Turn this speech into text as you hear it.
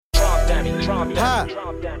Ha,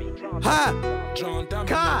 ha,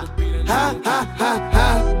 ha, ha, ha, ha.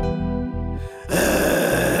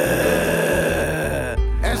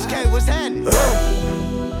 SK, what's happening?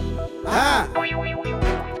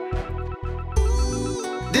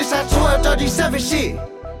 This that 1237 shit.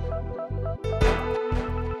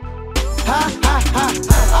 Ha, ha, ha.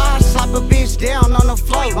 I slap a bitch down on the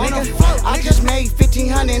floor, nigga. I just made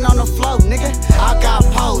 1,500 on the floor, nigga. I got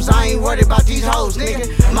pose, I ain't worried about these hoes, nigga.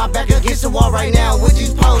 My back against the wall right now with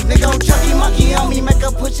these pose, nigga. Chucky monkey on me, make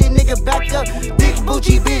a pussy nigga back up. Big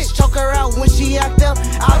bougie bitch, choke her out when she act up.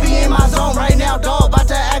 I be in my zone right now, dog, about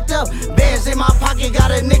to act up. Bands in my pocket,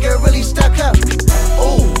 got a nigga really stuck up.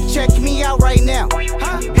 Ooh, check me out right now.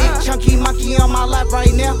 Big chunky monkey on my lap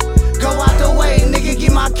right now. Go out the way, nigga,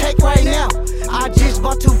 get my cake right now. I just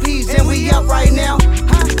bought 2 P's and we up right now.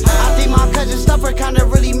 I think my cousin Stuffer kinda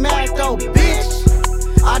really mad though, bitch.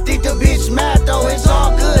 I think the bitch mad though, it's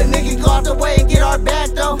all good. Nigga, go out the way and get our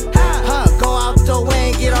bag though. Go out the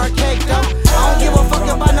way and get our cake though. I don't give a fuck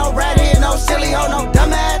about no rat head, no silly hoe, no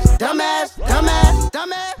dumbass, dumbass, dumbass,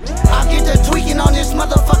 dumbass. I get to tweaking on this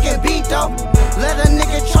motherfucking beat though. Let a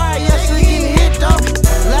nigga try, yes, we getting hit though.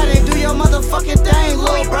 Let it do your motherfucking thing,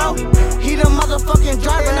 lil' bro. He the motherfucking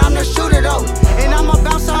driver, I'm the shooter though. And I'm a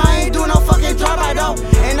bouncer, I ain't doing no fucking drive-by though.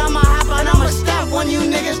 And I'ma hop and I'ma stab one you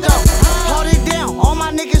niggas though. Hold it down, all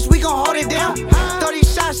my niggas, we gon' hold it down. 30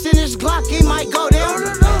 shots in this Glock, it might go down.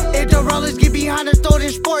 If the rollers get behind us, throw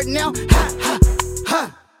this sport now. Ha, ha,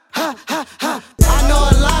 ha, ha, ha, ha. I know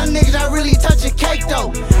a lot of niggas that really touch a cake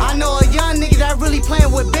though. I know a young nigga that really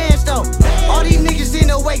playing with bands though. All these niggas in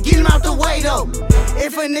the way, get them out the way though.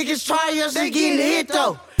 If a niggas try us, they getting hit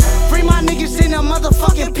though. Free my niggas in a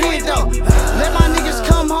motherfucking pit though. Let my niggas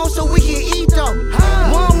come home so we can eat though.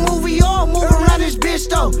 One move, we all move around this bitch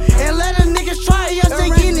though. And let a niggas try us, they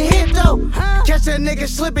getting hit though. Catch a nigga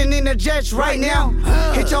slipping in the jets right now.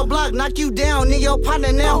 Hit your block, knock you down, nigga, your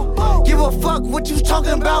partner now. Give a fuck what you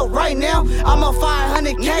talking about right now. I'm a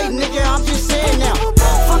 500K, nigga, I'm just saying now.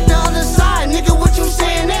 Fuck the other side, nigga, what you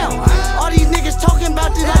saying now? All these niggas talking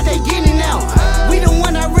about this like they getting now. We the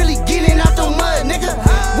one that really getting out the mud, nigga.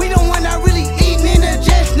 We the one that really eating in the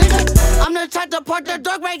jets, nigga. I'm the type to park the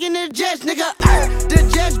dog back in the jets, nigga. The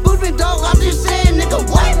jets booping, dog, I'm just saying, nigga,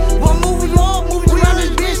 what? What move we all moving around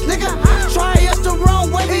this bitch, nigga? Try us the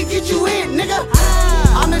wrong way, we get you in, nigga.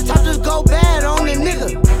 I'm the type to go bad on it,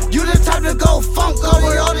 nigga. You the type to go funk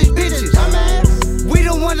over all these bitches. We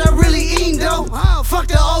the ones that really eating though. Fuck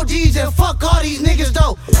the OGs and fuck all these niggas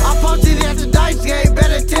though. I posted it at the dice game,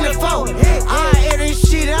 better 10 to 4. I air this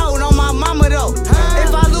shit out on my mama though.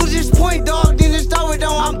 If I lose this point, dog, then it's over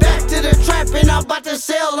though. I'm back to the trap and I'm about to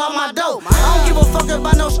sell all my dope. I don't give a fuck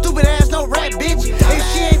about no stupid ass, no rat bitch. If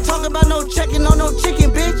she ain't talking about no checking on no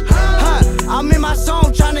chicken, bitch. I'm in my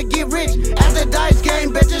zone trying to get rich. At the dice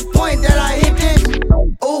game, bet this point that I hit this.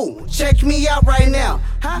 Ooh, check me out right now.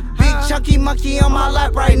 Big chunky monkey on my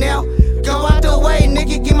lap right now. Go out the way,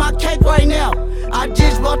 nigga, get my cake right now. I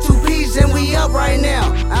just bought 2 P's and we up right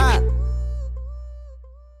now.